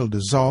flesh shall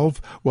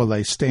dissolve while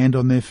they stand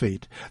on their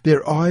feet.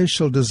 Their eyes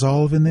shall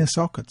dissolve in their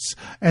sockets,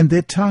 and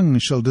their tongue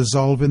shall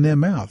dissolve in their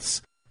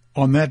mouths.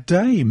 On that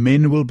day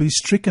men will be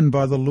stricken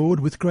by the Lord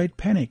with great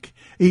panic.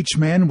 Each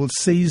man will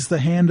seize the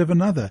hand of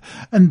another,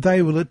 and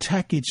they will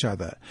attack each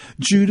other.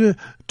 Judah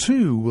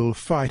too will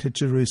fight at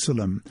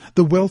Jerusalem.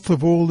 The wealth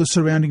of all the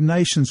surrounding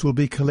nations will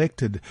be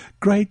collected,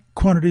 great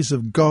quantities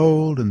of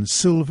gold and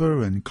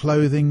silver and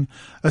clothing.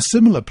 A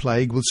similar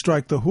plague will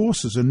strike the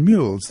horses and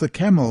mules, the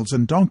camels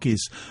and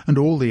donkeys, and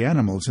all the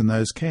animals in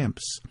those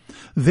camps.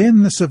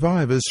 Then the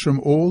survivors from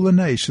all the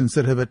nations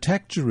that have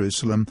attacked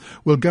Jerusalem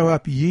will go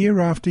up year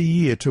after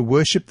year to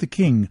worship the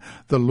King,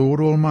 the Lord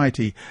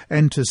Almighty,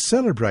 and to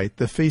celebrate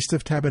the Feast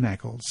of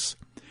Tabernacles.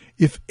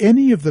 If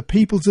any of the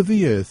peoples of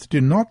the earth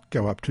do not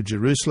go up to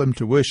Jerusalem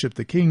to worship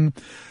the King,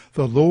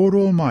 the Lord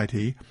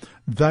Almighty,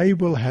 they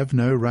will have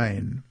no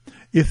rain.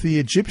 If the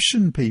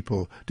Egyptian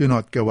people do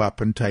not go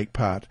up and take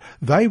part,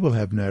 they will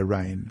have no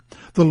rain.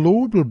 The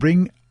Lord will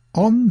bring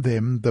on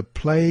them the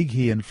plague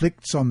he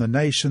inflicts on the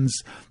nations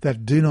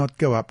that do not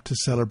go up to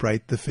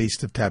celebrate the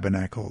Feast of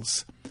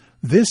Tabernacles.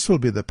 This will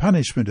be the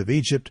punishment of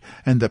Egypt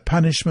and the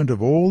punishment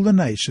of all the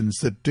nations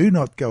that do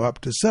not go up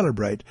to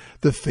celebrate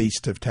the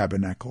Feast of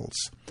Tabernacles.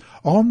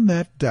 On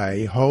that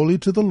day, holy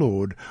to the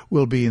Lord,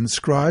 will be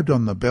inscribed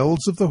on the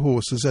bells of the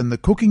horses, and the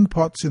cooking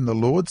pots in the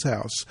Lord's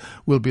house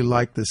will be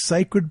like the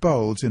sacred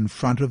bowls in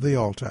front of the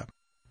altar.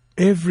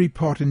 Every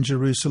pot in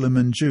Jerusalem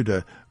and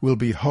Judah will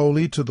be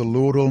holy to the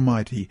Lord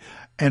Almighty,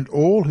 and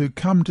all who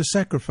come to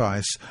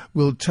sacrifice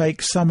will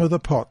take some of the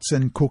pots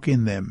and cook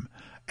in them.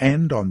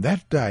 And on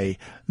that day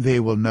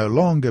there will no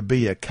longer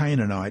be a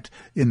Canaanite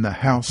in the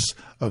house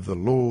of the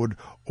Lord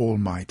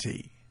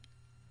Almighty.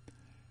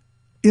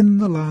 In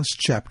the last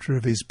chapter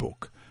of his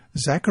book,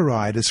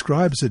 Zechariah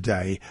describes a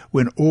day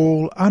when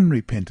all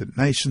unrepentant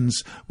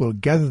nations will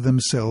gather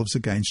themselves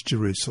against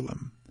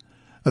Jerusalem.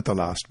 At the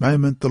last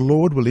moment, the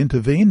Lord will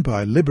intervene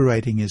by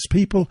liberating his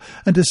people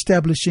and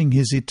establishing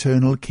his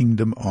eternal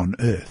kingdom on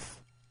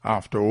earth.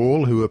 After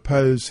all who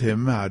oppose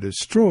him are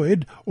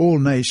destroyed, all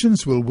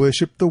nations will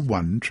worship the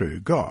one true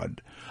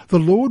God. The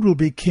Lord will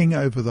be king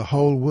over the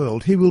whole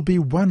world. He will be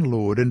one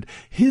Lord, and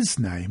his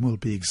name will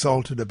be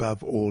exalted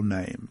above all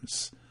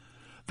names.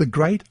 The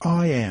great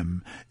I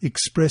Am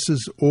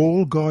expresses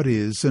all God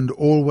is and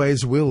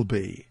always will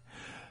be.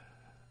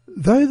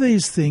 Though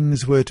these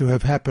things were to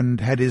have happened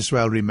had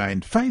Israel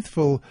remained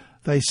faithful,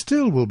 they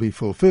still will be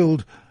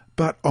fulfilled,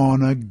 but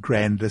on a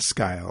grander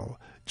scale,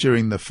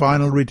 during the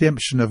final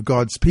redemption of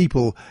God's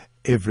people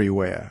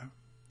everywhere.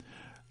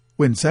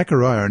 When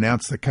Zechariah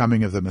announced the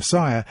coming of the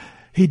Messiah,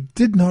 he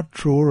did not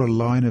draw a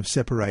line of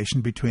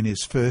separation between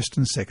his first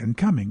and second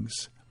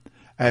comings.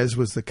 As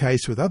was the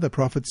case with other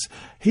prophets,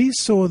 he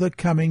saw the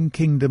coming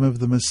kingdom of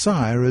the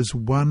Messiah as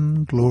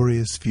one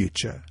glorious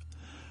future.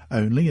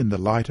 Only in the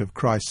light of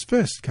Christ's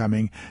first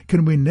coming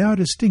can we now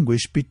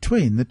distinguish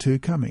between the two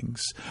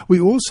comings. We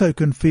also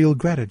can feel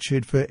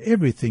gratitude for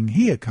everything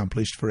he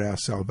accomplished for our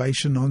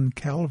salvation on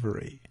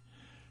Calvary.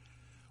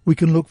 We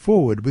can look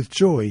forward with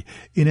joy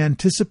in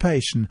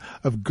anticipation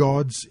of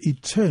God's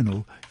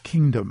eternal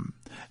kingdom,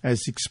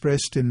 as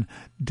expressed in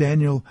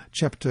Daniel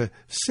chapter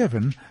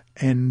 7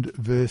 and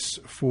verse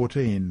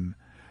 14,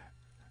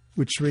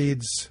 which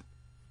reads,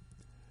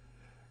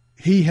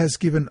 "He has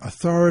given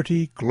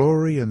authority,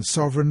 glory, and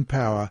sovereign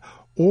power.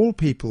 All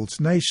peoples,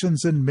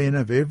 nations, and men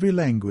of every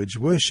language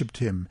worshipped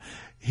him.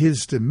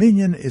 His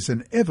dominion is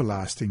an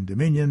everlasting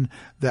dominion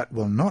that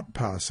will not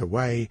pass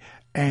away,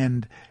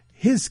 and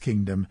his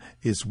kingdom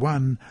is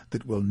one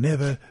that will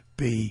never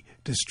be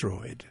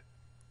destroyed."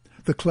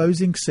 The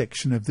closing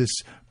section of this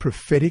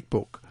prophetic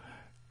book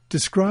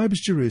describes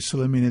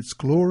Jerusalem in its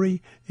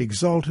glory,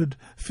 exalted,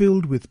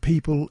 filled with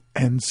people,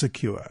 and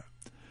secure.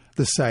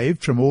 The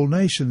saved from all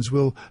nations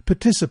will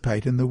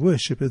participate in the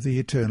worship of the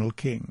eternal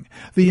King.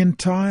 The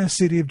entire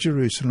city of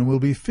Jerusalem will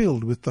be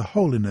filled with the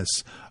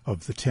holiness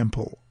of the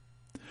temple.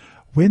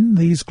 When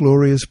these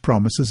glorious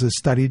promises are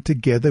studied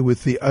together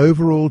with the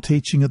overall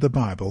teaching of the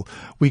Bible,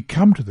 we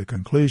come to the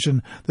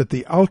conclusion that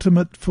the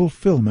ultimate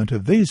fulfillment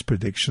of these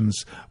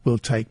predictions will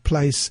take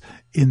place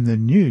in the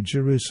New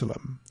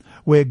Jerusalem,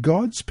 where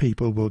God's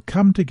people will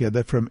come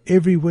together from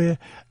everywhere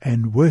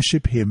and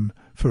worship him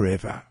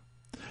forever.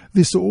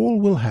 This all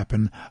will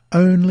happen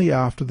only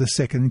after the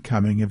second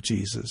coming of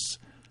Jesus.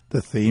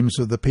 The themes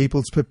of the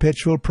people's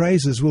perpetual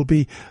praises will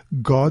be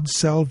God's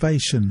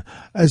salvation,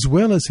 as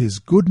well as his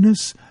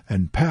goodness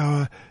and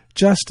power,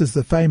 just as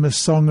the famous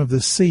Song of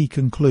the Sea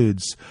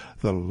concludes,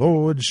 "The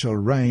Lord shall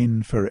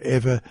reign for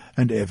ever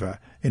and ever,"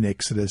 in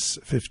Exodus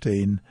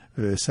 15,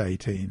 verse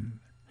 18.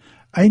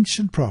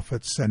 ancient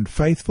prophets and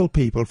faithful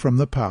people from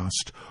the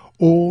past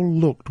all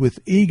looked with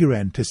eager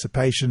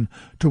anticipation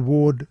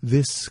toward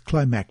this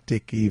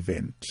climactic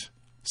event.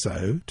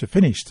 So, to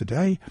finish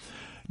today,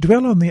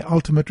 dwell on the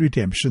ultimate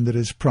redemption that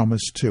is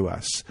promised to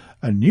us,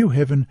 a new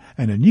heaven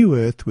and a new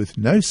earth with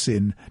no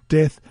sin,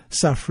 death,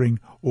 suffering,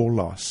 or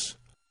loss.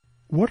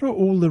 What are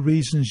all the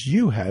reasons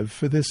you have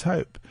for this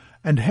hope,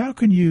 and how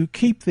can you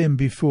keep them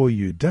before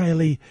you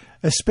daily,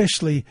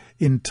 especially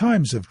in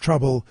times of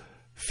trouble,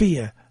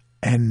 fear,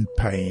 and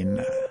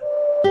pain?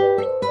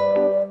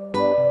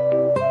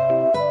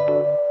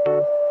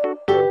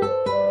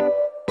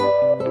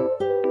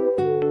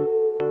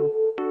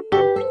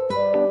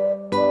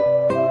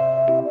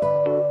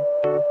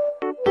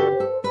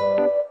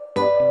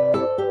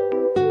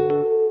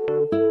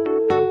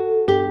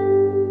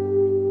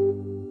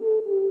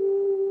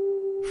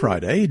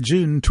 Friday,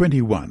 June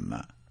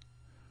 21.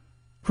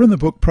 From the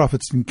book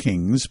Prophets and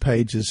Kings,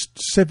 pages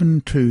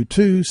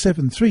 722,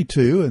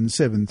 732 and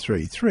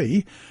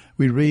 733,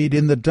 we read,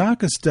 "In the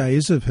darkest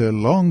days of her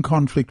long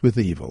conflict with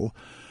evil,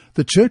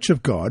 the Church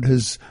of God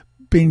has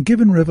been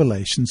given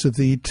revelations of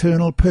the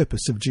eternal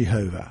purpose of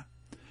Jehovah.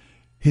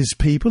 His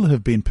people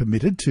have been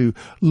permitted to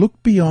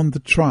look beyond the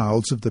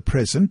trials of the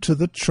present to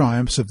the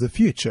triumphs of the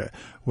future,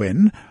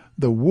 when,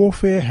 the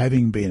warfare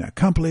having been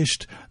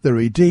accomplished, the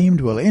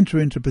redeemed will enter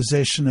into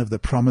possession of the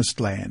promised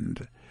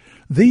land.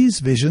 These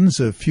visions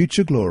of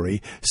future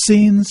glory,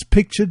 scenes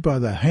pictured by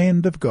the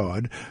hand of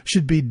God,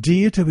 should be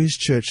dear to his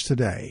church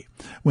today,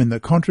 when the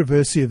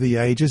controversy of the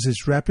ages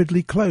is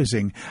rapidly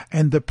closing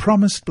and the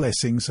promised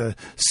blessings are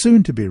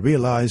soon to be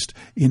realized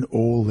in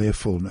all their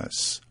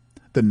fullness.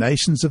 The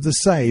nations of the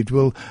saved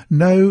will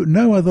know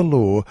no other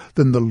law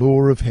than the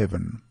law of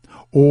heaven.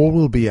 All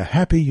will be a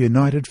happy,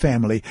 united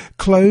family,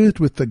 clothed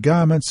with the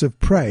garments of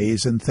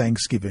praise and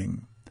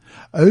thanksgiving.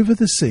 Over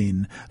the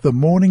scene, the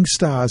morning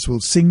stars will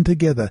sing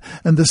together,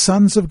 and the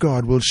sons of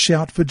God will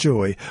shout for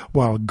joy,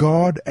 while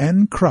God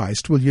and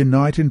Christ will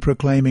unite in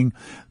proclaiming,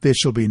 'There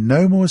shall be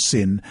no more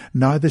sin,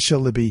 neither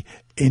shall there be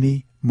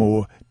any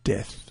more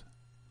death.'"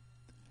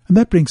 And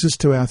that brings us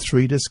to our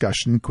 3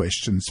 discussion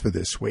questions for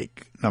this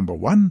week. Number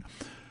 1,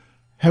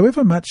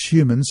 however much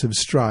humans have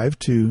strived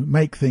to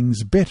make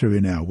things better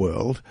in our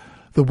world,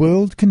 the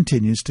world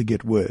continues to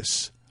get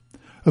worse.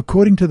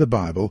 According to the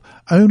Bible,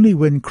 only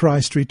when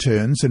Christ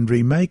returns and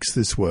remakes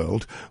this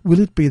world will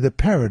it be the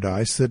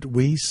paradise that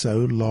we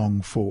so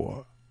long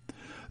for.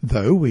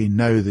 Though we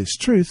know this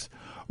truth,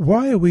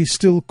 why are we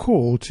still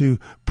called to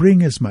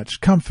bring as much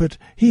comfort,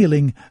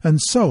 healing, and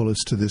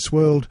solace to this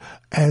world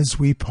as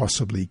we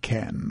possibly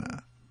can?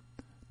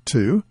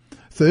 2.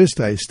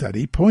 Thursday's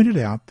study pointed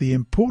out the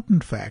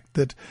important fact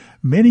that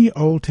many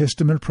Old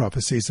Testament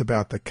prophecies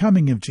about the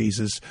coming of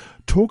Jesus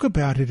talk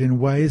about it in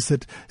ways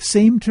that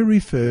seem to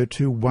refer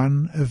to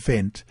one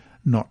event,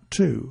 not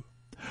two.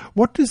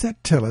 What does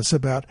that tell us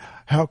about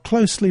how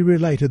closely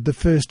related the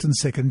first and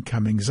second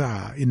comings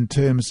are in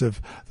terms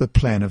of the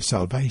plan of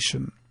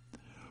salvation?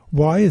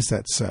 Why is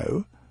that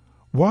so?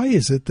 Why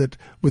is it that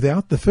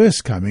without the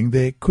first coming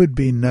there could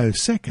be no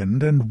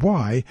second, and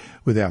why,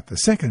 without the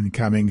second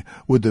coming,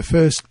 would the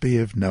first be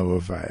of no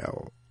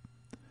avail?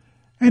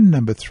 And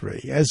number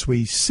 3, as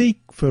we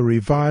seek for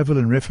revival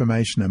and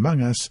reformation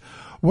among us,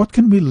 what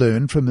can we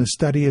learn from the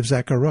study of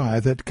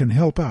Zechariah that can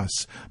help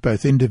us,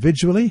 both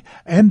individually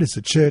and as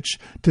a church,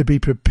 to be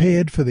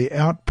prepared for the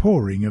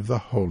outpouring of the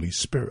Holy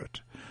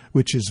Spirit,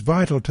 which is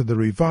vital to the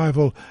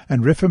revival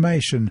and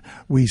reformation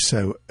we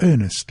so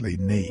earnestly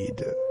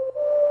need?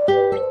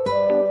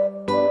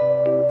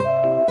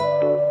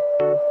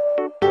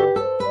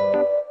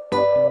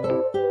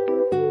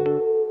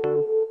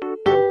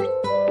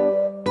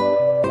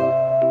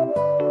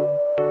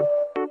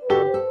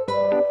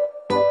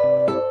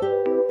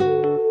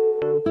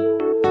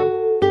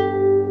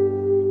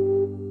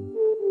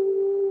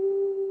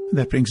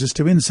 That brings us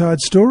to Inside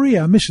Story,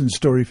 our mission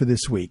story for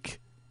this week.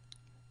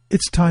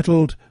 It's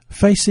titled,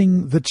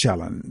 Facing the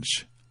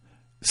Challenge.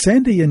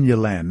 Sandy and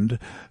Yolande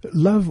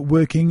love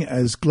working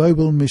as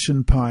global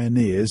mission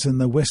pioneers in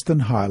the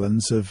Western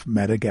Highlands of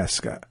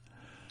Madagascar.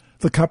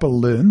 The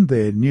couple learned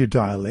their new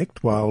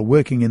dialect while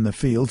working in the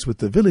fields with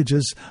the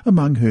villagers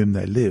among whom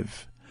they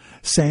live.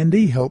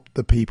 Sandy helped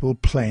the people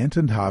plant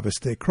and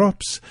harvest their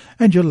crops,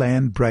 and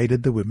Yolande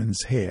braided the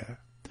women's hair.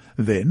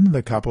 Then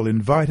the couple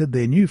invited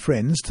their new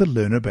friends to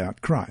learn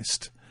about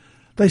Christ.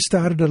 They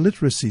started a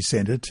literacy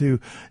centre to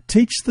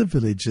teach the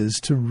villagers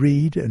to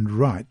read and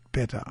write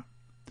better.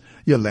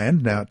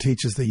 Yolande now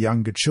teaches the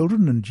younger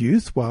children and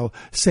youth, while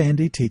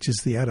Sandy teaches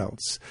the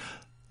adults.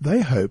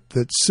 They hope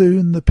that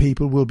soon the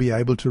people will be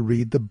able to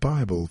read the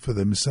Bible for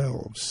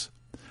themselves.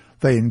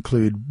 They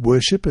include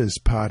worship as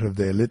part of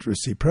their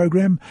literacy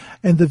program,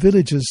 and the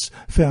villagers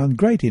found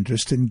great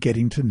interest in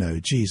getting to know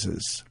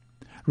Jesus.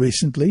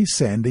 Recently,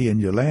 Sandy and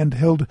Yolande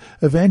held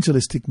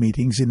evangelistic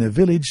meetings in a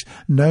village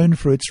known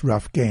for its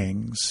rough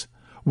gangs.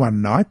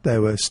 One night they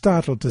were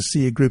startled to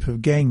see a group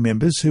of gang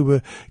members who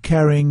were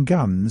carrying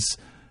guns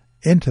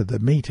enter the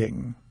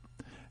meeting.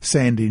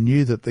 Sandy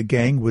knew that the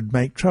gang would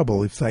make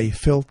trouble if they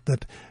felt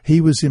that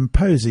he was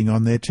imposing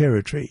on their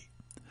territory.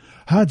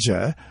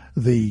 Hajar,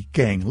 the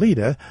gang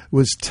leader,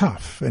 was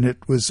tough, and it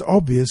was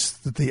obvious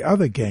that the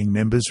other gang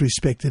members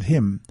respected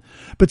him.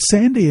 But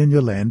Sandy and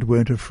Yolande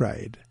weren't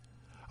afraid.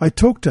 I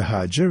talked to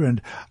Hajar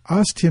and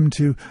asked him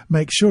to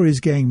make sure his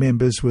gang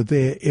members were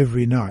there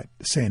every night,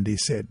 Sandy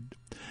said.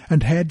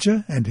 And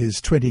Hajar and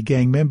his 20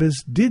 gang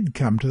members did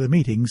come to the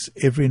meetings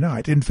every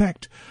night. In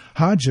fact,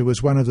 Hajar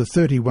was one of the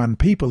 31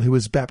 people who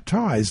was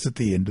baptized at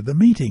the end of the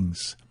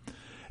meetings.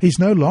 He's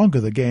no longer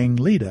the gang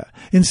leader.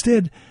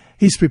 Instead,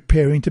 he's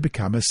preparing to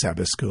become a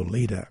Sabbath school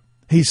leader.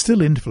 He's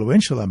still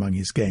influential among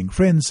his gang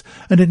friends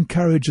and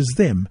encourages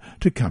them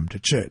to come to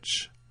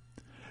church.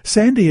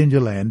 Sandy and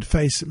Yolande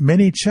face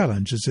many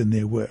challenges in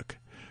their work.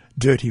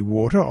 Dirty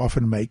water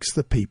often makes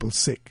the people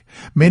sick.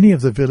 Many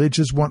of the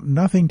villagers want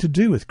nothing to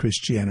do with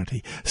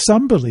Christianity.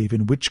 Some believe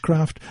in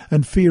witchcraft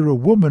and fear a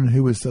woman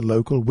who is the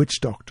local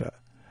witch doctor.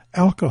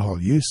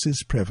 Alcohol use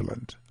is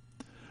prevalent.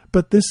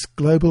 But this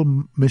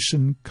global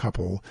mission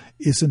couple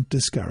isn't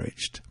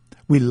discouraged.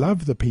 We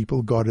love the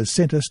people God has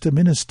sent us to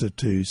minister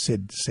to,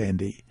 said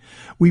Sandy.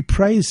 We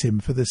praise him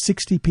for the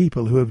 60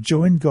 people who have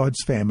joined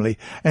God's family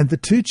and the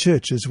 2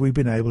 churches we've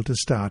been able to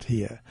start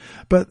here.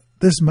 But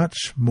there's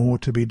much more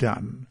to be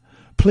done.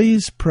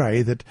 Please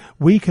pray that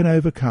we can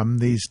overcome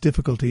these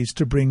difficulties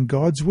to bring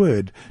God's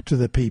word to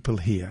the people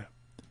here.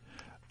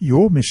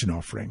 Your mission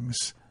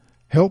offerings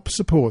help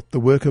support the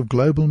work of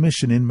global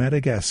mission in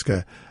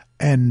Madagascar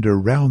and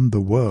around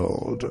the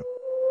world.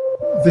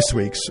 This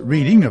week's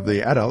reading of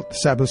the Adult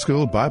Sabbath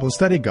School Bible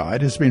Study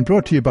Guide has been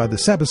brought to you by the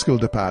Sabbath School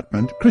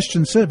Department,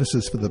 Christian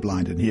Services for the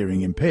Blind and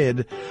Hearing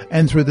Impaired,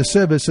 and through the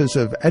services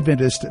of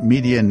Adventist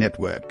Media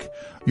Network.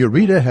 Your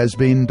reader has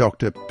been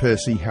Dr.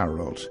 Percy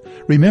Harold.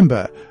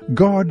 Remember,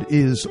 God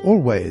is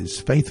always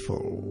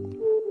faithful.